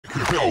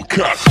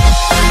Hellcat.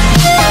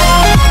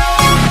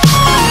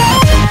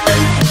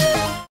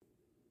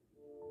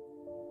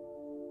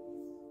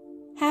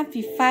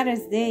 Happy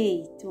Father's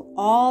Day to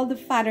all the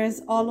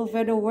fathers all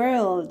over the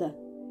world.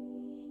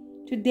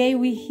 Today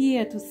we're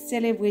here to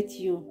celebrate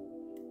you,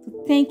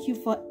 to thank you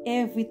for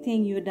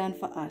everything you've done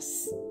for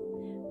us.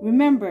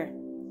 Remember,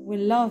 we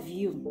love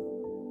you.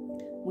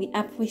 We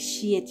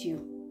appreciate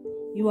you.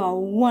 You are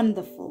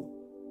wonderful.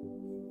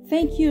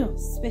 Thank you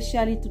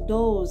especially to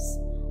those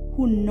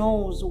who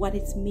knows what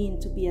it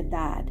means to be a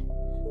dad,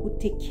 who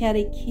take care of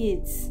their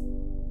kids,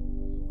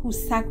 who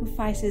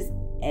sacrifices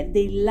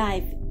their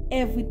life,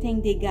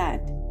 everything they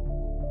got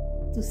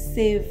to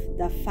save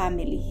the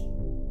family.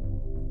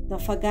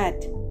 Don't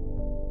forget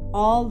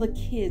all the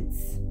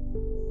kids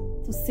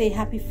to say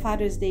Happy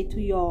Father's Day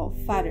to your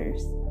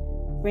fathers.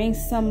 Bring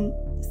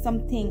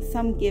something,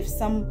 some gifts,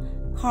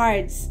 some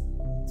cards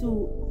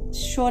to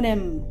show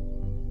them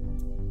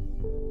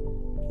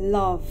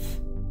love,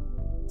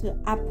 to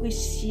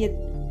appreciate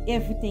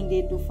everything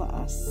they do for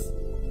us.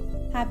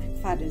 Happy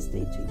Father's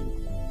Day to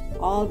you.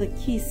 All the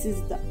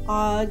kisses, the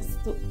hugs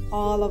to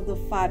all of the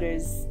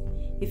fathers.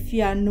 If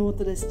you are new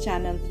to this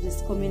channel, to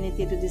this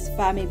community, to this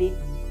family,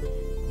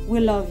 we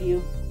love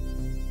you.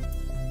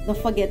 Don't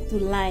forget to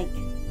like,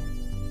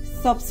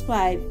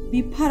 subscribe,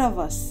 be part of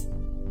us.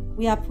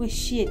 We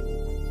appreciate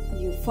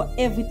you for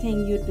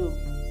everything you do.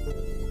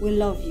 We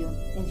love you.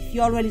 And if you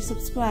already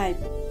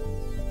subscribed,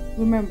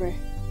 remember,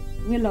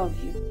 we love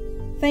you.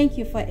 Thank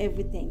you for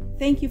everything.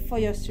 Thank you for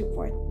your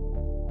support.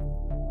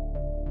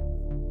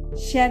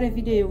 Share the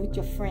video with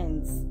your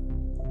friends,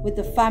 with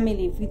the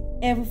family, with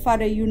every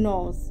father you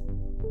know.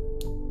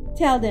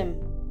 Tell them,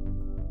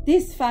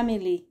 this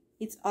family,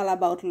 it's all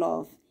about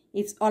love.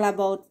 It's all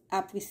about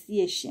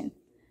appreciation.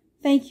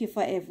 Thank you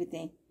for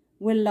everything.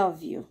 We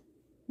love you.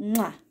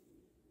 Mwah.